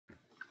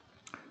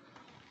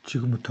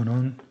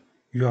지금부터는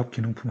유압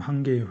기능품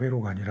한 개의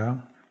회로가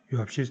아니라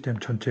유압 시스템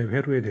전체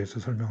회로에 대해서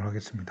설명을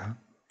하겠습니다.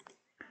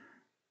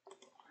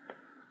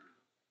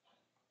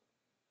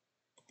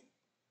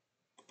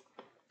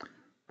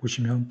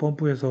 보시면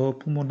펌프에서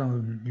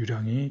뿜어나온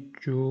유량이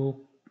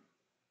쭉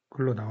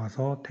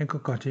흘러나와서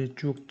탱크까지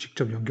쭉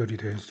직접 연결이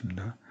되어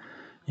있습니다.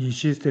 이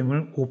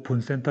시스템을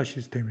오픈 센터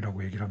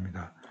시스템이라고 얘기를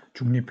합니다.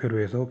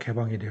 중립회로에서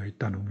개방이 되어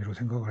있다는 의미로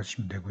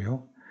생각하시면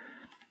되고요.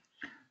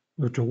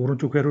 이쪽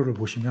오른쪽 회로를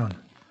보시면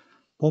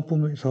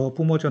펌프에서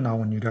뿜어져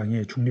나온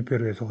유량이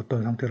중립회로에서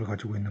어떤 상태를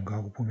가지고 있는가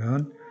하고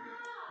보면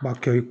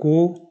막혀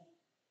있고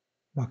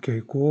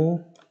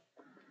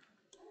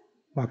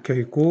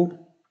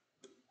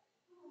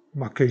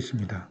막혀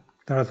있습니다.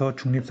 따라서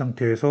중립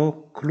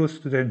상태에서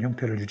클로스된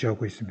형태를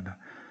유지하고 있습니다.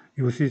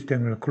 이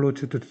시스템을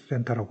클로즈드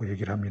센터라고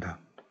얘기를 합니다.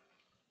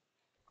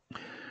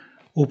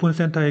 오픈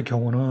센터의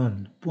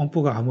경우는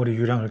펌프가 아무리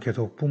유량을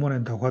계속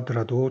뿜어낸다고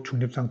하더라도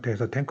중립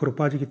상태에서 탱크로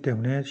빠지기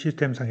때문에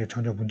시스템상에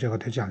전혀 문제가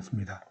되지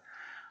않습니다.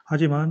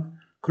 하지만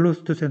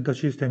클로스드 센터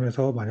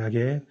시스템에서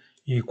만약에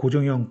이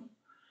고정형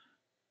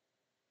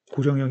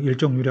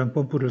일정 유량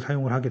펌프를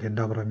사용을 하게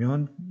된다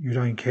그러면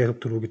유량이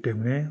계속 들어오기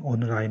때문에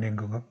어느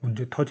라인인가가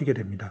문제 터지게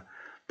됩니다.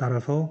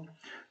 따라서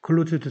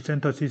클로즈드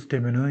센터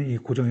시스템에는 이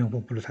고정형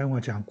펌프를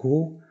사용하지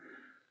않고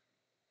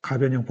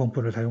가변형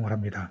펌프를 사용을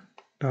합니다.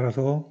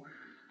 따라서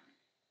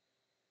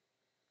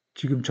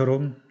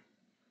지금처럼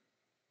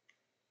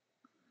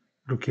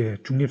이렇게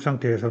중립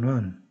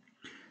상태에서는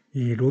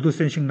이 로드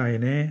센싱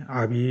라인에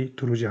압이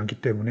들어오지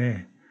않기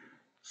때문에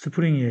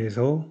스프링에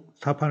의해서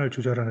사판을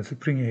조절하는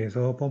스프링에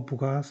의해서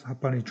펌프가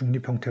사판이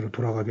중립 형태로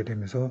돌아가게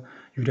되면서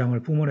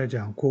유량을 뿜어내지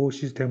않고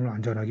시스템을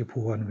안전하게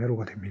보호하는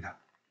회로가 됩니다.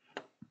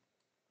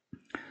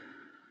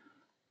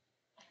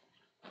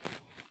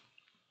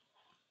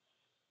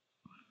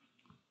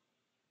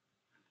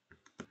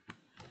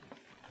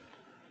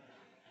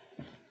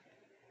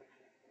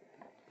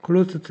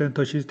 클로즈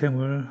센터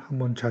시스템을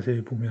한번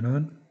자세히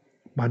보면은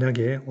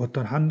만약에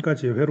어떤 한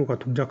가지 회로가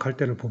동작할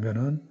때를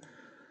보면은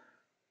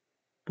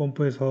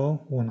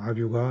펌프에서 온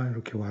압유가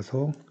이렇게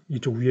와서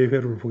이쪽 위에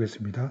회로를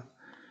보겠습니다.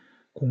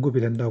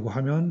 공급이 된다고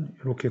하면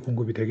이렇게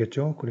공급이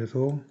되겠죠.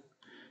 그래서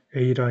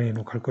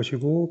A라인으로 갈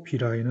것이고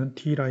B라인은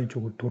T라인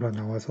쪽으로 돌아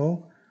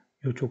나와서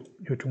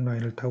이쪽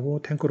라인을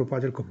타고 탱크로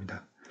빠질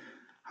겁니다.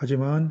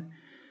 하지만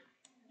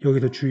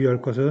여기서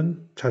주의할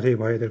것은, 자세히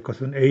봐야 될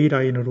것은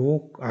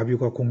A라인으로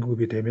압유가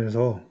공급이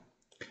되면서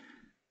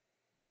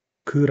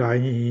그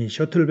라인이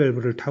셔틀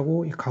밸브를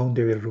타고 이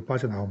가운데 회로로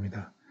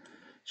빠져나옵니다.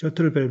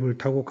 셔틀 밸브를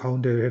타고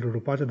가운데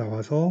회로로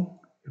빠져나와서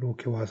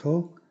이렇게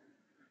와서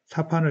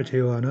사판을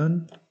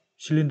제어하는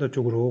실린더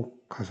쪽으로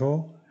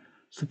가서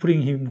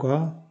스프링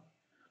힘과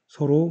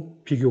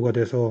서로 비교가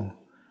돼서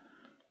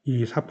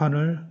이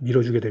사판을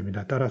밀어주게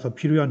됩니다. 따라서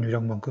필요한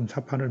유량만큼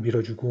사판을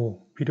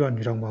밀어주고 필요한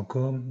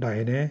유량만큼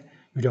라인에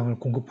유량을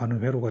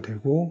공급하는 회로가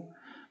되고,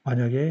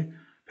 만약에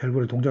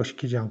밸브를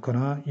동작시키지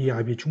않거나 이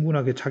압이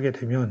충분하게 차게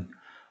되면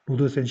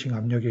로드 센싱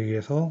압력에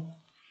의해서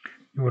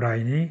이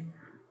라인이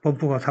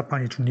펌프가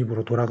사판이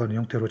중립으로 돌아가는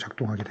형태로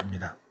작동하게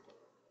됩니다.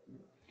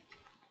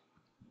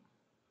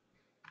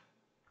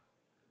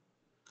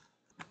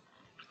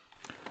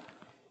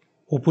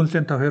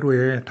 오픈센터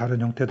회로의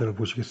다른 형태들을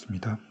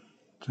보시겠습니다.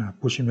 자,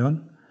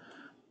 보시면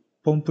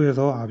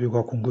펌프에서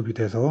압유가 공급이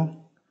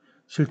돼서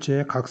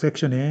실제 각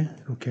섹션에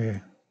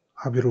이렇게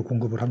압유를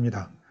공급을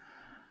합니다.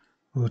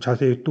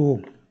 자세히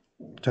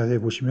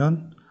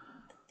보시면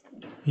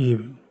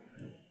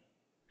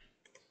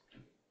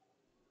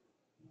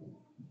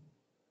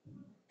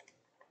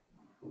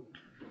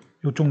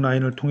이쪽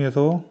라인을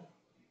통해서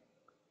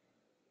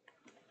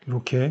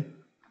이렇게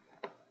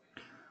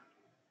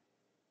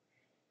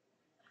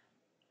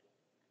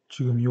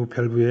지금 이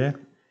밸브에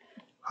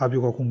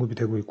압유가 공급이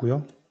되고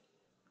있고요.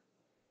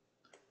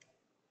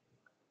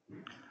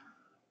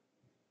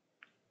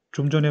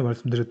 좀 전에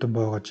말씀드렸던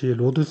바와 같이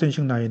로드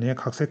센싱 라인에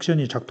각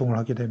섹션이 작동을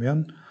하게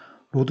되면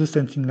로드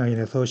센싱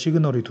라인에서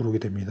시그널이 들어오게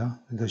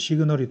됩니다. 그래서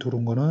시그널이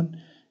들어온 거는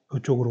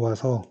이쪽으로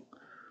와서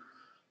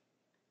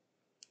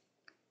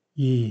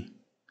이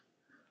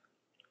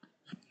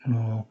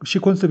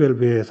시퀀스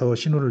밸브에서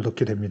신호를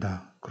넣게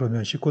됩니다.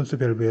 그러면 시퀀스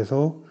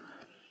밸브에서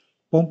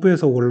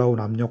펌프에서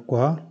올라온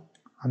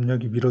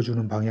압력이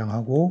밀어주는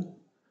방향하고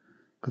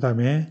그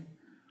다음에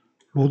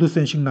로드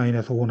센싱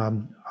라인에서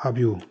온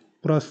압유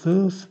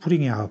플러스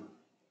스프링의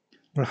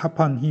압을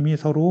합한 힘이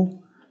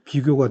서로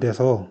비교가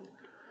돼서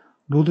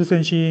로드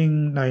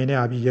센싱 라인의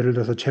압이 예를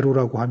들어서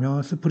제로라고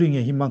하면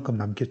스프링의 힘만큼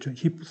남겠죠.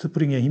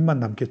 스프링의 힘만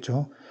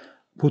남겠죠.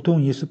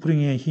 보통 이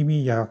스프링의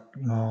힘이 약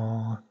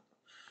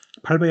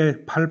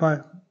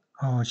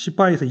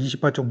 10바에서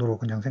 20바 정도로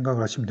그냥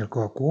생각을 하시면 될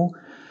것 같고,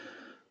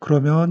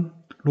 그러면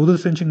로드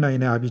센싱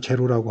라인의 압이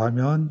제로라고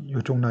하면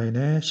이쪽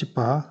라인에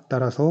 10바,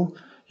 따라서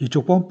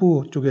이쪽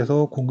펌프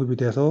쪽에서 공급이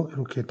돼서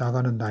이렇게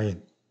나가는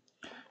라인,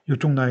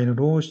 이쪽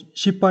라인으로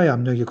 10바의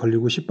압력이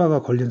걸리고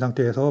 10바가 걸린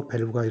상태에서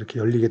밸브가 이렇게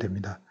열리게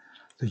됩니다.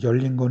 그래서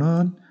열린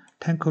거는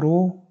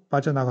탱크로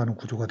빠져나가는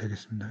구조가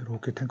되겠습니다.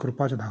 이렇게 탱크로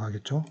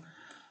빠져나가겠죠.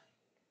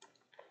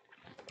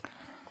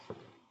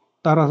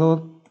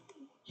 따라서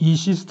이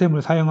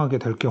시스템을 사용하게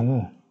될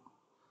경우,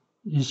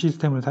 이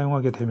시스템을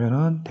사용하게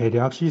되면은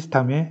대략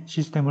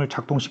시스템을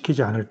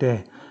작동시키지 않을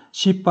때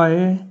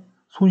C바에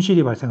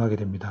손실이 발생하게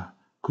됩니다.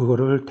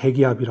 그거를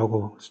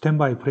대기압이라고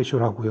스탠바이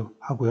프레셔라고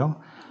하고요.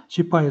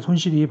 C바에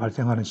손실이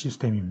발생하는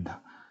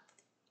시스템입니다.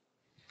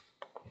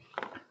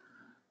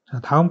 자,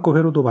 다음 거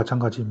회로도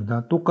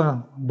마찬가지입니다.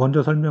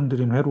 먼저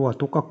설명드린 회로와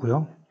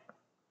똑같고요.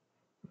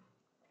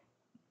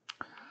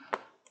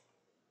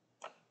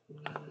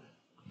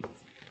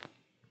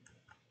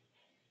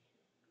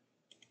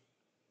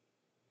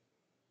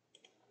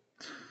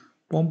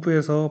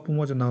 펌프에서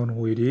뿜어져 나오는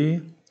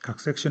오일이 각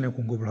섹션에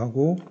공급을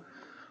하고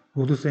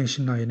로드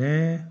센싱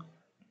라인에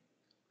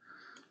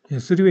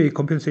 3웨이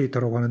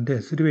컴펜세이터라고 하는데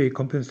 3웨이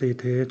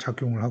컴펜세이터에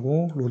작용을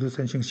하고 로드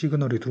센싱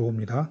시그널이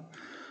들어옵니다.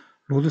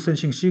 로드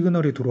센싱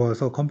시그널이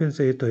들어와서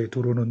컴펜세이터에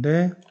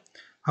들어오는데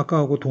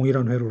아까하고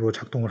동일한 회로로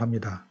작동을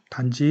합니다.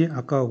 단지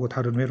아까하고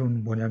다른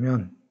회로는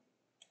뭐냐면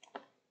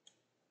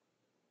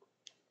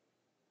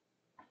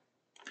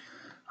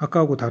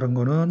아까하고 다른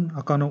거는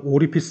아까는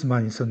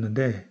오리피스만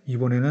있었는데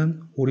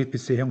이번에는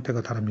오리피스의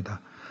형태가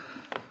다릅니다.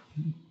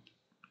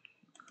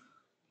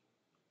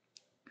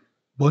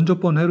 먼저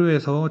번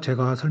회로에서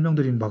제가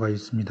설명드린 바가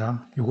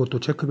있습니다.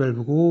 이것도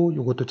체크밸브고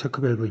이것도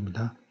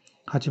체크밸브입니다.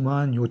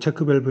 하지만 이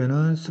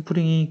체크밸브에는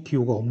스프링이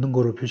기호가 없는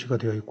걸로 표시가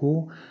되어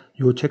있고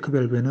이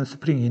체크밸브에는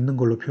스프링이 있는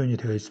걸로 표현이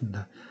되어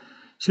있습니다.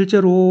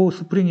 실제로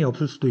스프링이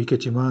없을 수도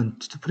있겠지만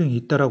스프링이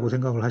있다라고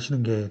생각을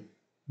하시는 게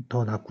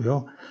더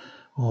낫고요.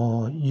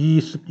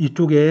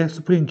 이쪽에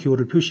스프링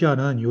기호를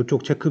표시하는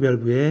이쪽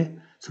체크밸브의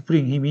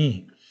스프링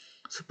힘이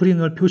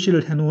스프링을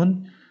표시를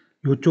해놓은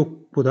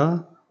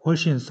이쪽보다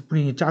훨씬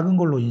스프링이 작은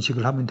걸로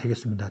인식을 하면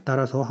되겠습니다.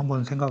 따라서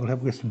한번 생각을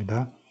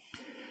해보겠습니다.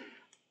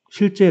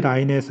 실제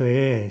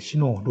라인에서의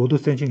신호, 로드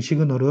센싱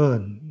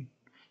시그널은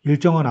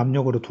일정한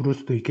압력으로 들어올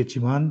수도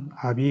있겠지만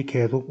압이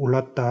계속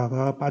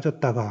올랐다가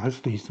빠졌다가 할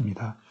수도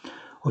있습니다.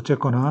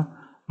 어쨌거나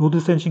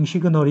로드 센싱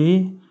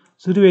시그널이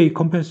 3웨이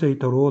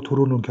컴펜세이터로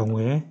들어오는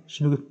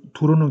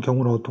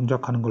경우로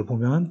동작하는 걸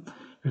보면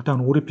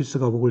일단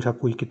오리피스가 목을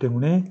잡고 있기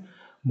때문에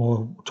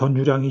전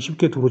유량이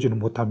쉽게 들어오지는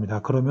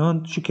못합니다.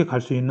 그러면 쉽게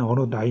갈 수 있는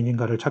어느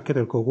라인인가를 찾게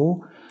될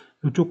거고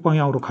이쪽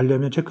방향으로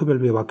가려면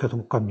체크밸브에 막혀서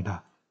못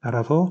갑니다.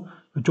 따라서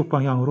이쪽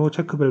방향으로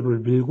체크밸브를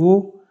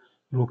밀고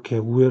이렇게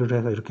우회를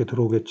해서 이렇게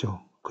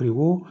들어오겠죠.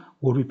 그리고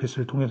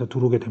오리피스를 통해서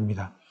들어오게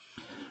됩니다.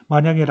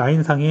 만약에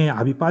라인상에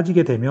압이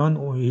빠지게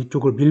되면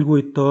이쪽을 밀고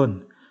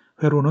있던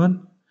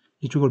회로는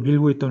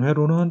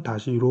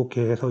다시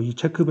이렇게 해서 이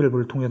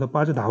체크밸브를 통해서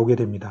빠져나오게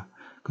됩니다.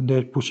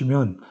 근데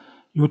보시면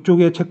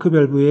이쪽에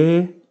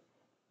체크밸브가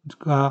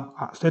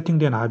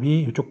세팅된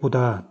압이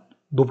이쪽보다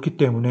높기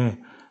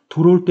때문에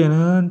들어올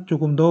때는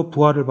조금 더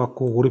부하를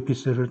받고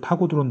오리피스를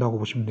타고 들어온다고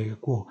보시면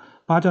되겠고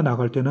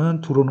빠져나갈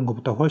때는 들어오는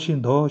것보다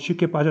훨씬 더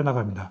쉽게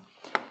빠져나갑니다.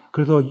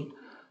 그래서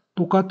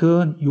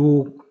똑같은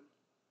요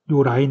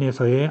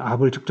라인에서의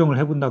압을 측정을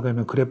해본다고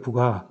하면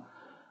그래프가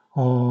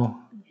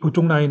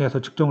이쪽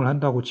라인에서 측정을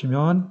한다고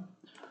치면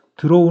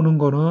들어오는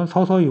거는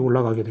서서히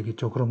올라가게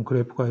되겠죠. 그럼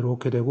그래프가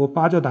이렇게 되고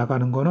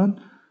빠져나가는 거는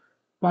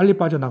빨리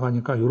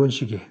빠져나가니까 이런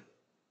식의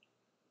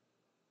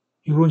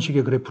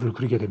그래프를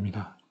그리게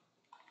됩니다.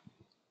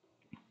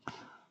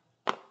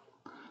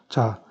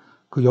 자,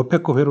 그 옆에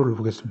거 회로를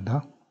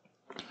보겠습니다.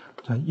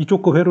 자,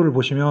 이쪽 거 회로를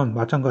보시면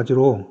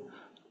마찬가지로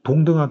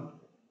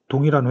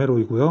동일한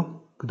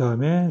회로이고요. 그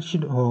다음에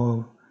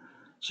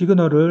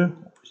시그널을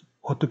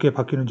어떻게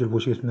바뀌는지를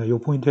보시겠습니다. 이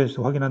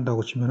포인트에서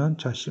확인한다고 치면은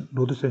자,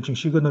 로드 센싱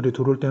시그널이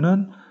들어올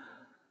때는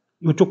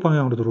이쪽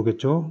방향으로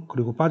들어오겠죠.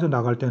 그리고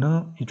빠져나갈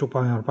때는 이쪽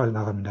방향으로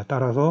빠져나갑니다.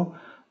 따라서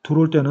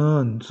들어올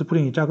때는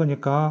스프링이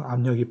작으니까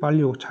압력이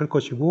빨리 찰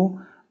것이고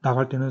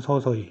나갈 때는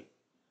서서히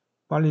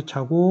빨리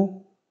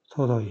차고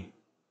서서히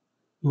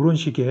이런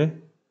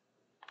식의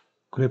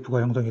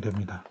그래프가 형성이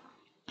됩니다.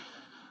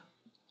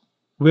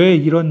 왜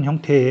이런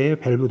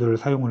형태의 밸브들을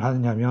사용을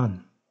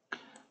하느냐면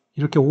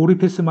이렇게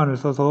오리피스만을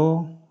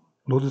써서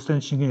로드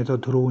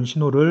센싱에서 들어온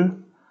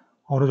신호를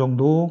어느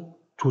정도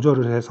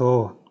조절을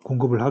해서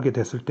공급을 하게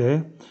됐을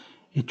때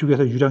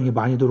이쪽에서 유량이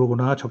많이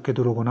들어오거나 적게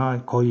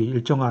들어오거나 거의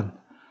일정한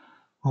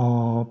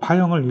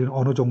파형을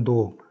어느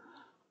정도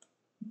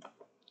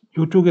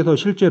이쪽에서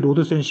실제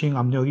로드 센싱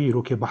압력이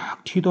이렇게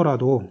막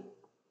튀더라도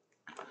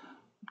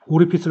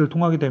오리피스를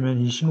통하게 되면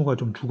이 신호가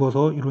좀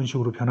죽어서 이런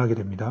식으로 변하게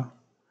됩니다.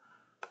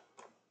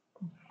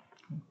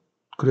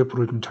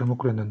 그래프를 좀 잘못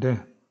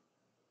그렸는데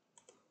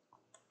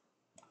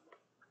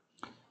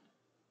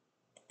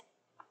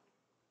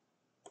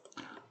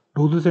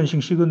로드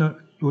센싱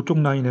시그널 이쪽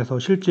라인에서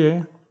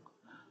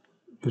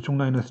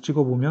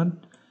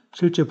찍어보면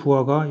실제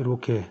부하가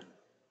이렇게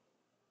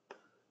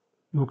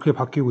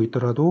바뀌고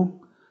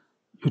있더라도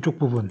이쪽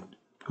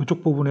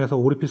부분에서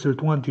오리피스를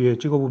통한 뒤에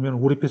찍어보면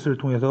오리피스를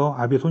통해서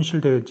압이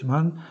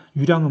손실되지만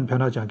유량은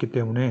변하지 않기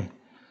때문에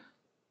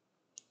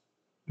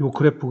이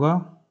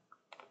그래프가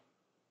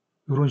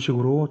이런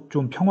식으로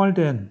좀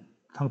평활된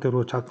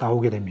상태로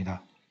나오게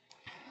됩니다.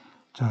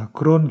 자,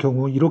 그런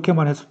경우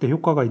이렇게만 했을 때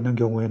효과가 있는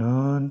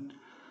경우에는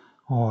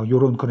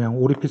요런 그냥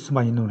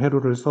오리피스만 있는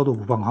회로를 써도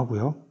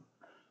무방하고요.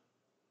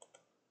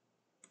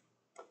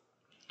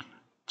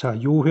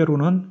 자, 요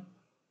회로는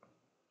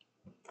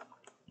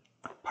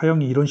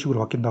파형이 이런 식으로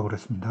바뀐다고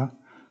그랬습니다.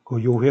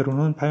 요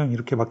회로는 파형이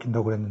이렇게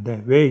바뀐다고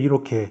그랬는데 왜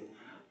이렇게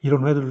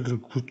이런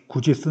회로를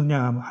굳이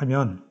쓰냐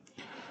하면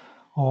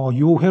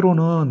요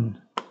회로는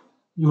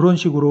이런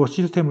식으로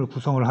시스템을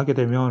구성을 하게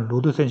되면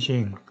로드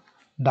센싱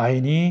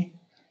라인이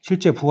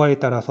실제 부하에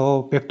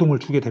따라서 맥동을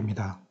주게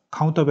됩니다.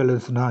 카운터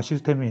밸런스나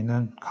시스템에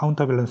있는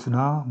카운터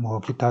밸런스나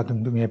뭐 기타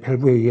등등의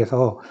밸브에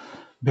의해서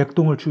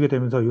맥동을 주게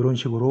되면서 이런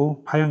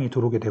식으로 파형이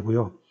들어오게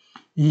되고요.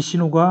 이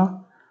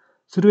신호가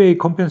 3웨이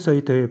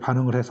컴펜세이터에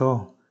반응을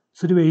해서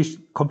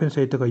 3웨이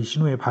컴펜세이터가 이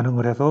신호에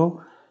반응을 해서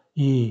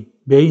이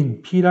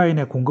메인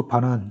P라인에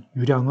공급하는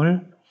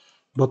유량을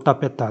넣었다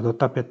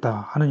뺐다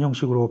하는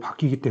형식으로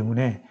바뀌기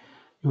때문에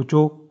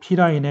이쪽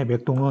P라인의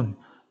맥동은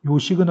이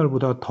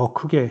시그널보다 더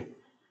크게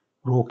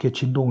이렇게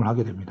진동을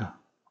하게 됩니다.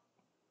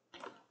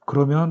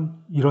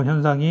 그러면 이런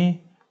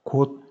현상이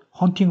곧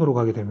헌팅으로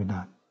가게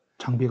됩니다.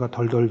 장비가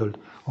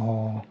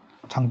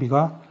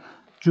장비가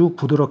쭉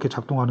부드럽게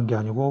작동하는 게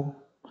아니고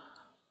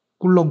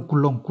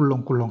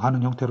꿀렁꿀렁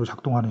하는 형태로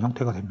작동하는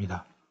형태가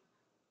됩니다.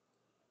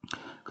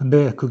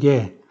 근데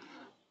그게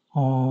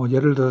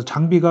예를 들어서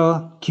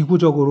장비가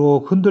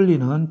기구적으로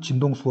흔들리는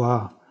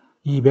진동수와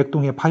이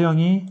맥동의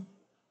파형이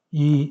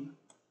이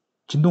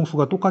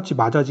진동수가 똑같이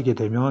맞아지게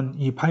되면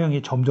이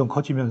파형이 점점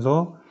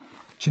커지면서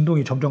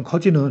진동이 점점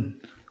커지는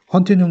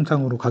헌팅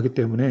현상으로 가기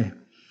때문에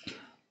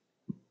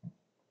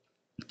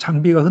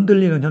장비가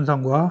흔들리는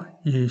현상과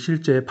이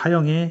실제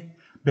파형의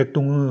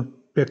맥동을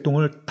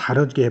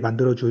다르게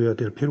만들어줘야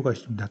될 필요가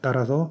있습니다.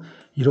 따라서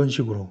이런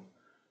식으로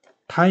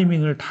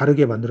타이밍을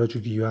다르게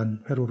만들어주기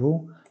위한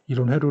회로로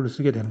이런 회로를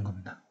쓰게 되는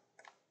겁니다.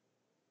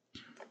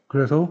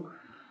 그래서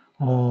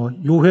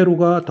요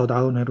회로가 더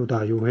나은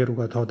회로다, 요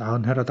회로가 더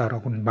나은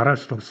회로다라고는 말할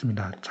수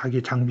없습니다.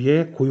 자기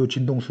장비의 고유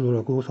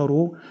진동수라고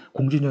서로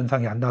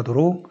공진현상이 안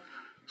나도록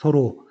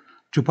서로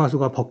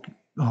주파수가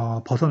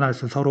벗어날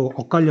수 서로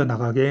엇갈려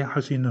나가게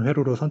할 수 있는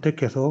회로로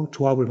선택해서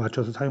조합을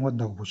맞춰서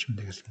사용한다고 보시면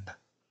되겠습니다.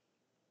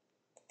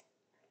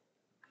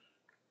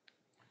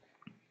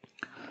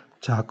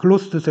 자,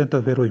 클로스드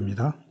센터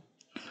회로입니다.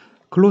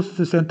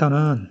 클로스드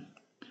센터는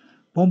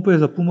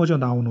펌프에서 뿜어져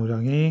나온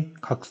오량이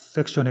각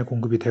섹션에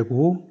공급이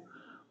되고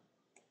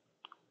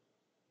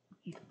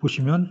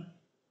보시면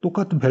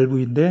똑같은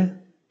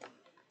밸브인데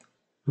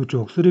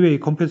이쪽 3웨이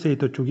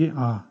컴펜세이터 쪽이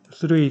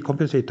 3웨이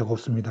컴펜세이터가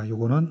없습니다.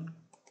 요거는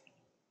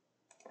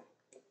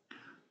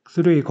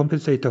 3웨이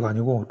컴펜세이터가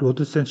아니고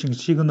로드 센싱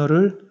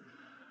시그널을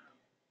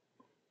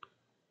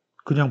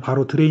그냥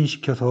바로 드레인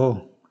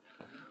시켜서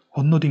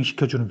언로딩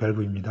시켜주는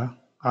밸브입니다.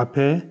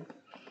 앞에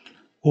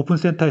오픈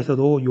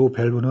센터에서도 요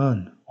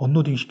밸브는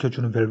언로딩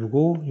시켜주는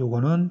밸브고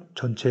요거는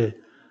전체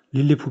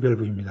릴리프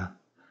밸브입니다.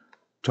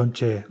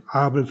 전체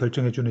압을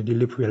결정해주는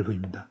릴리프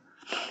밸브입니다.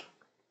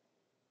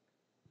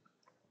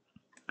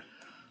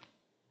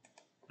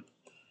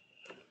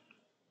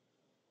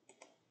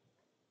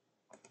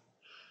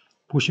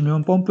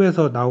 보시면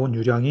펌프에서 나온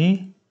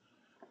유량이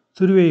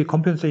 3웨이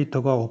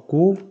컴펜세이터가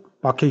없고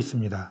막혀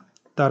있습니다.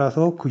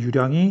 따라서 그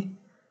유량이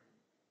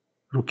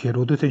이렇게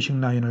로드 센싱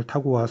라인을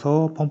타고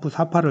와서 펌프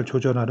사파를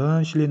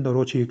조절하는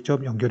실린더로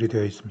직접 연결이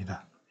되어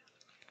있습니다.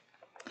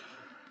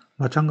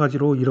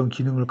 마찬가지로 이런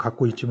기능을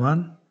갖고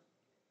있지만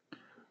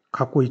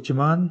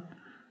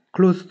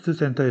클로스드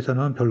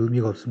센터에서는 별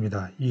의미가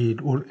없습니다. 이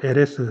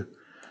LS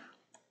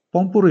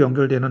펌프로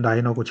연결되는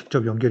라인하고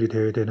직접 연결이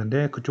되어야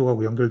되는데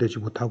그쪽하고 연결되지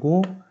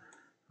못하고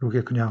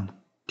이렇게 그냥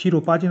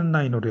T로 빠지는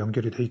라인으로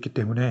연결이 되어 있기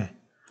때문에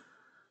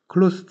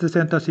클로스드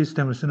센터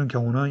시스템을 쓰는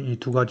경우는 이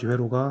두 가지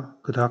회로가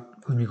그닥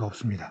의미가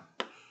없습니다.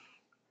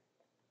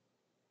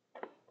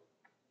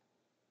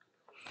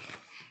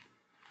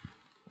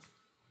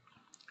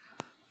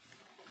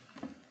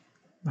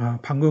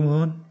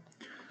 방금은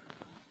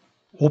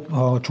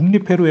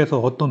중립 회로에서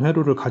어떤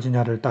회로를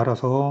가지냐를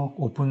따라서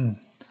오픈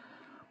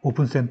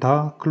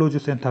센터, 클로즈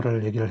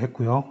센터를 얘기를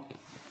했고요.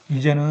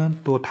 이제는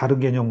또 다른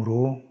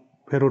개념으로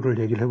회로를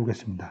얘기를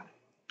해보겠습니다.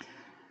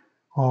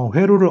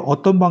 회로를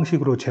어떤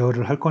방식으로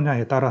제어를 할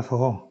거냐에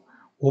따라서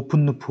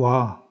오픈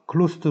루프와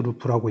클로스드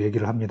루프라고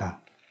얘기를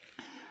합니다.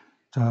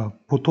 자,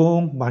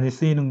 보통 많이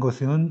쓰이는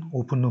것은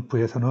오픈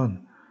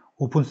루프에서는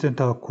오픈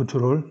센터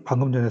컨트롤,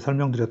 방금 전에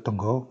설명드렸던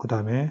거, 그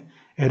다음에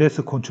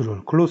LS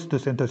컨트롤, 클로스드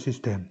센터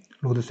시스템,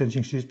 로드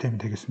센싱 시스템이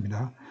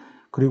되겠습니다.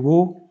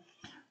 그리고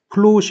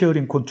플로우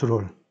쉐어링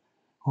컨트롤,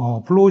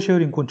 플로우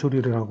쉐어링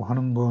컨트롤이라고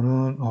하는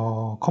거는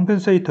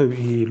컴펜세이터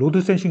이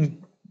로드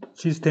센싱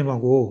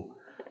시스템하고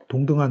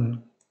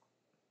동등한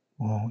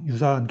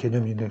유사한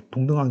개념인데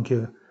동등한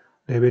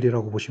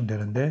레벨이라고 보시면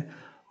되는데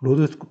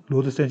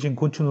로드 센싱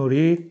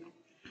컨트롤이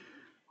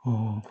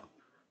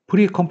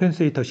프리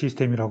컴펜세이터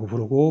시스템이라고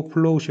부르고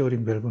플로우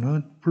쉐어링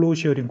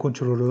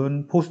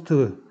컨트롤은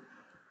포스트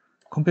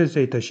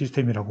컴펜세이터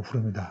시스템이라고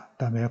부릅니다. 그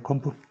다음에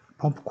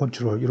펌프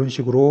컨트롤 이런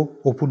식으로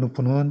오픈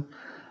루프는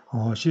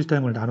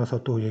시스템을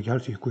나눠서 또 얘기할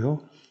수 있고요.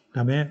 그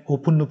다음에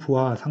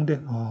오픈루프와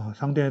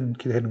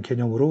상대되는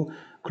개념으로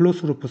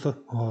클로스루프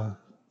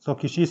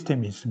서킷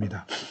시스템이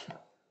있습니다.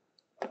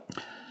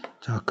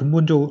 자,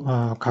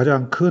 근본적으로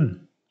가장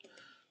큰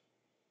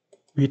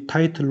윗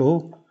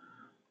타이틀로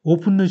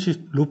오픈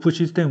루프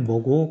시스템은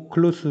뭐고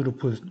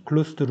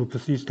클로스드 루프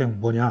시스템은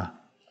뭐냐.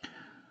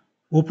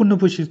 오픈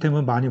루프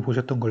시스템은 많이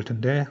보셨던 걸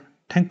텐데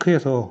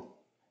탱크에서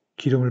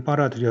기름을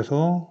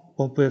빨아들여서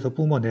펌프에서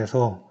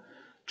뿜어내서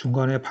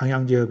중간에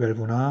방향 제어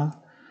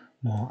밸브나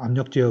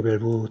압력 제어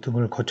밸브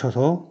등을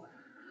거쳐서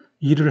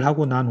일을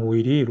하고 난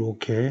오일이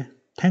이렇게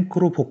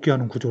탱크로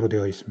복귀하는 구조로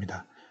되어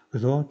있습니다.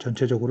 그래서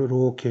전체적으로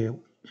이렇게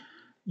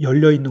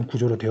열려있는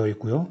구조로 되어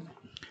있고요.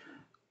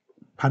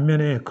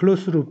 반면에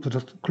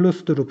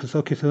클로스드 루프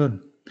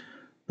서킷은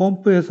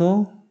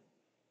펌프에서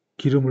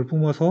기름을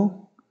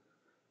뿜어서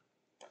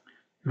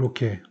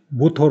이렇게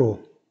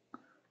모터로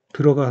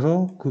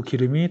들어가서 그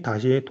기름이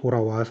다시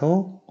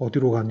돌아와서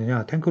어디로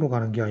가느냐, 탱크로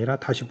가는 게 아니라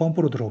다시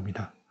펌프로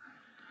들어옵니다.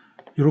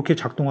 이렇게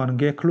작동하는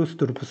게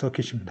클로스드 루프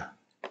서킷입니다.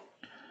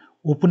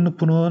 오픈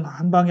루프는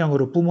한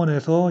방향으로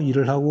뿜어내서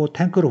일을 하고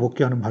탱크로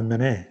복귀하는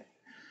반면에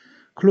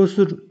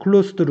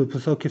클로스드 루프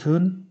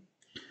서킷은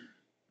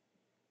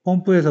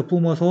펌프에서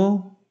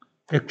뿜어서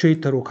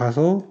액추에이터로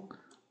가서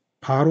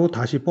바로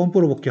다시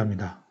펌프로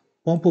복귀합니다.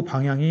 펌프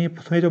방향이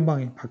회전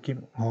방향이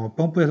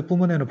펌프에서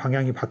뿜어내는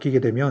방향이 바뀌게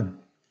되면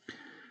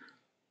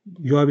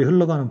유압이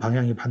흘러가는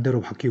방향이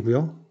반대로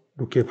바뀌고요.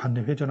 이렇게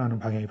회전하는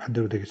방향이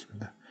반대로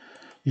되겠습니다.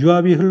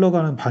 유압이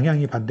흘러가는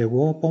방향이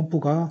반대고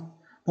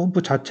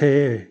펌프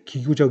자체의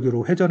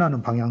기구적으로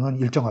회전하는 방향은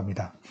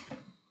일정합니다.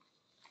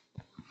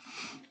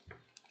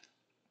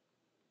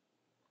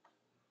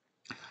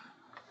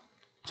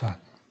 자,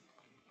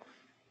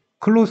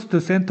 클로스드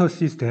센터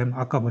시스템,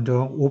 아까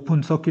먼저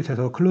오픈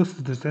서킷에서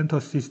클로스드 센터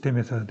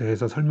시스템에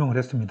대해서 설명을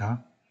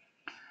했습니다.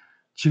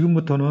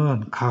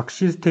 지금부터는 각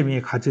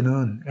시스템이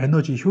가지는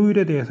에너지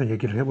효율에 대해서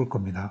얘기를 해볼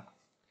겁니다.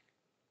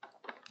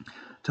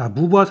 자,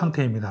 무부하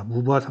상태입니다.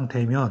 무부하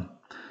상태이면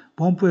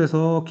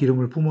펌프에서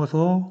기름을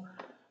뿜어서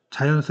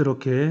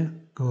자연스럽게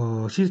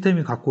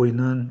시스템이 갖고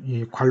있는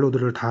이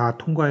관로들을 다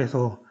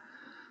통과해서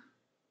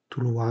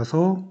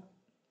들어와서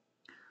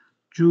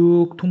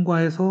쭉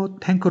통과해서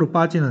탱크로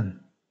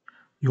빠지는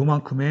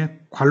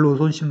요만큼의 관로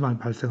손실만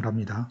발생을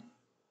합니다.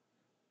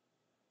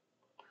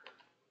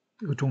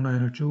 이쪽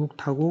라인을 쭉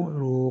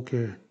타고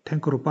이렇게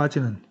탱크로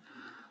빠지는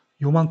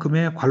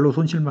요만큼의 관로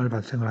손실만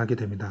발생을 하게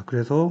됩니다.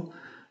 그래서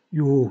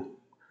요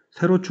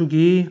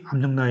세로축이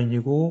압력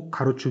라인이고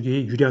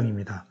가로축이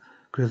유량입니다.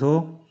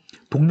 그래서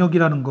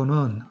동력이라는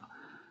거는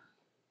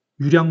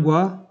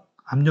유량과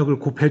압력을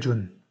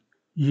곱해준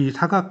이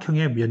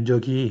사각형의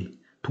면적이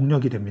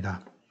동력이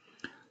됩니다.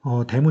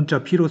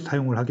 대문자 P로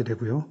사용을 하게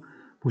되고요.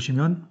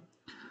 보시면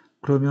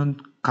그러면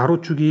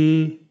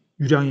가로축이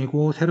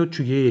유량이고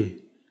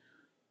세로축이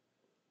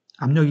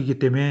압력이기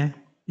때문에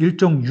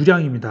일정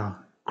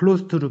유량입니다.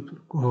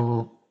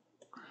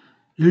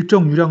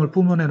 일정 유량을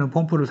뿜어내는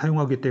펌프를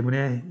사용하기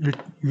때문에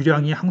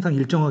유량이 항상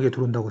일정하게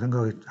들어온다고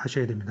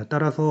생각하셔야 됩니다.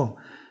 따라서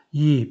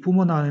이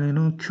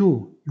뿜어내는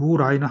Q, 요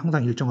라인은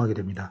항상 일정하게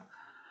됩니다.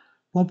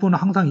 펌프는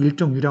항상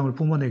일정 유량을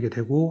뿜어내게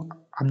되고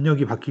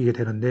압력이 바뀌게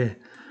되는데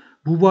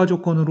무부하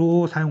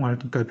조건으로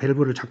그러니까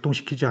밸브를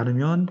작동시키지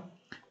않으면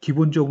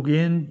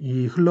기본적인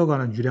이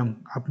흘러가는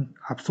유량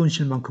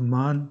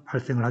압손실만큼만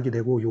발생을 하게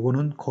되고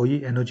요거는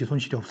거의 에너지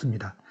손실이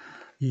없습니다.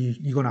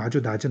 이건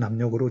아주 낮은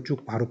압력으로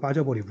쭉 바로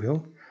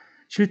빠져버리고요.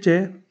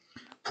 실제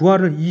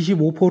부하를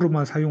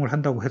 25%만 사용을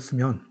한다고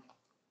했으면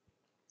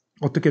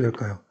어떻게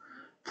될까요?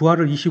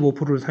 부하를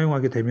 25%를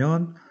사용하게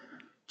되면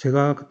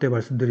제가 그때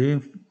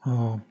말씀드린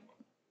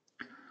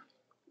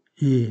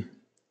이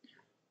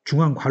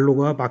중앙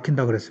관로가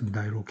막힌다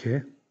그랬습니다.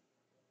 이렇게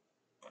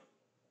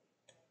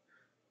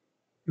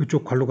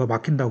이쪽 관로가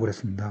막힌다고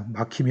그랬습니다.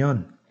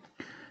 막히면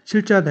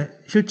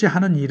실제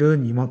하는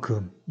일은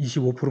이만큼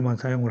 25%만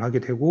사용을 하게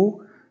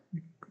되고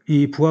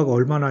이 부하가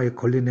얼마나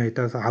걸리냐에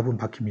따라서 압은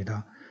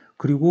바뀝니다.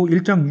 그리고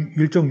일정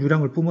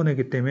유량을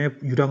뿜어내기 때문에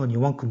유량은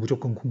이만큼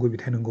무조건 공급이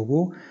되는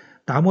거고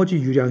나머지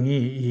유량이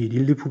이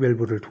릴리프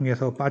밸브를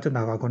통해서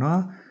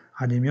빠져나가거나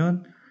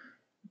아니면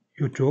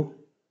이쪽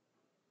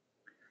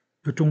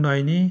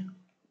라인이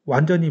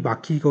완전히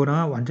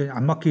막히거나 완전히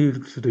안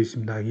막힐 수도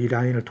있습니다. 이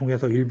라인을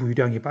통해서 일부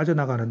유량이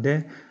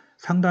빠져나가는데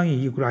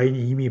상당히 이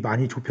라인이 이미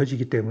많이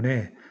좁혀지기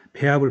때문에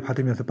배압을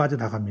받으면서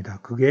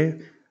빠져나갑니다. 그게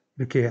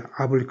이렇게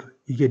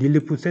이게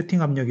릴리프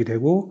세팅 압력이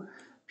되고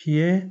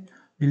P에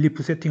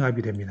릴리프 세팅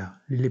압이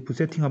됩니다. 릴리프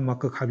세팅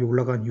압만큼 값이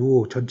올라간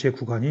요 전체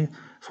구간이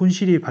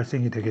손실이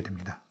발생이 되게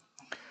됩니다.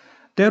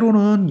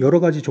 때로는 여러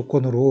가지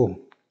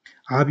조건으로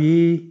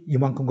압이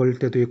이만큼 걸릴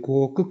때도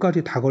있고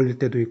끝까지 다 걸릴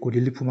때도 있고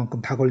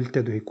릴리프만큼 다 걸릴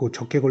때도 있고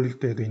적게 걸릴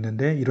때도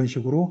있는데 이런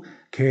식으로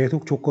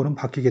계속 조건은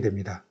바뀌게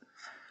됩니다.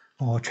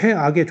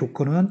 최악의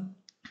조건은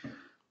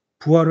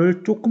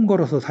부하를 조금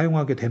걸어서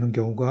사용하게 되는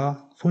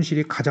경우가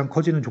손실이 가장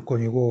커지는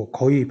조건이고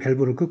거의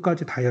밸브를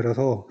끝까지 다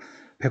열어서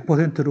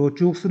 100%로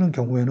쭉 쓰는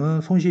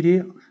경우에는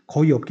손실이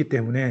거의 없기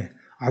때문에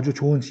아주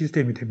좋은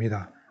시스템이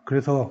됩니다.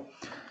 그래서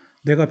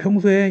내가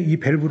평소에 이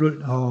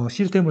밸브를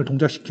시스템을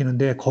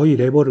동작시키는데 거의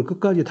레버를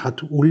끝까지 다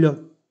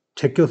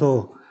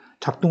제껴서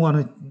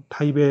작동하는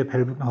타입의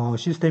밸브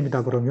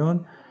시스템이다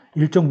그러면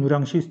일정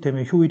유량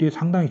시스템의 효율이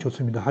상당히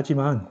좋습니다.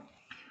 하지만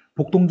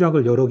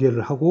복동작을 여러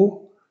개를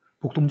하고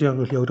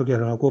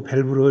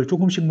밸브를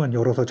조금씩만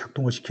열어서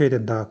작동을 시켜야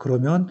된다.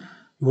 그러면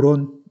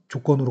이런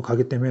조건으로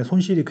가기 때문에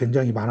손실이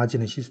굉장히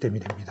많아지는 시스템이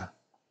됩니다.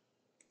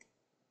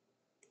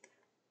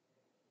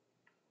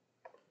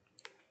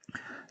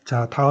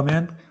 자,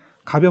 다음엔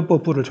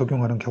가변버프를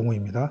적용하는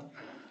경우입니다.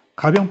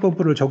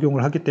 가변버프를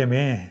적용을 하기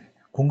때문에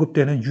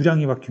공급되는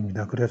유량이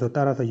바뀝니다. 그래서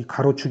따라서 이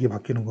가로축이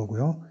바뀌는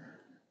거고요.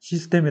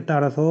 시스템에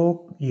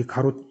따라서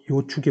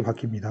요 축이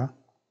바뀝니다.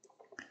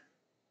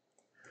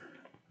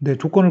 근데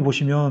조건을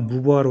보시면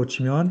무부하로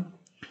치면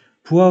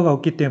부하가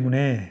없기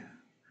때문에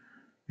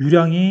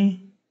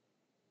유량은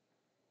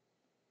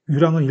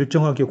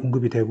일정하게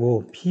공급이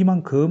되고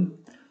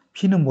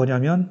P는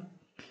뭐냐면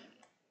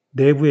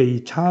내부의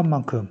이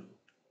차압만큼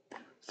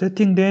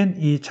세팅된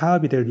이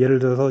차압이 예를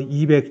들어서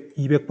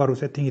 200바로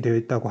세팅이 되어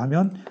있다고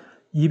하면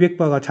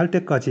 200바가 찰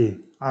때까지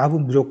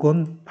압은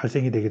무조건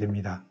발생이 되게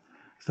됩니다.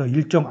 그래서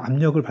일정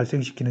압력을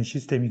발생시키는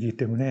시스템이기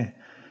때문에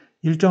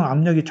일정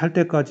압력이 찰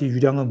때까지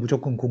유량은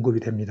무조건 공급이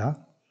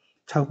됩니다.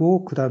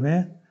 차고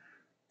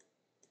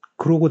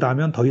그러고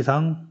나면 더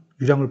이상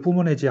유량을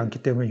뿜어내지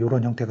않기 때문에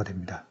이런 형태가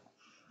됩니다.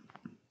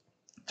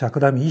 자, 그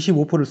다음에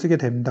 25%를 쓰게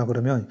됩니다.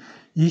 그러면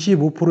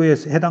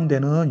 25%에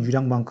해당되는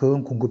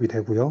유량만큼 공급이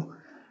되고요.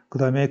 그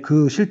다음에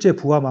그 실제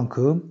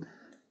부하만큼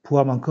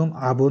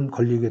압은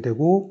걸리게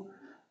되고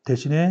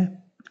대신에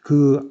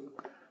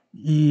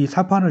이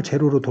사판을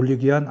제로로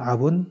돌리기 위한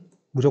압은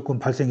무조건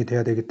발생이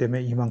돼야 되기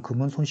때문에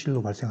이만큼은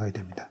손실로 발생하게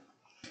됩니다.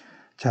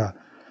 자,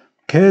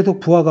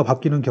 계속 부하가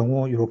바뀌는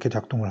경우 이렇게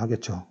작동을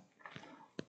하겠죠.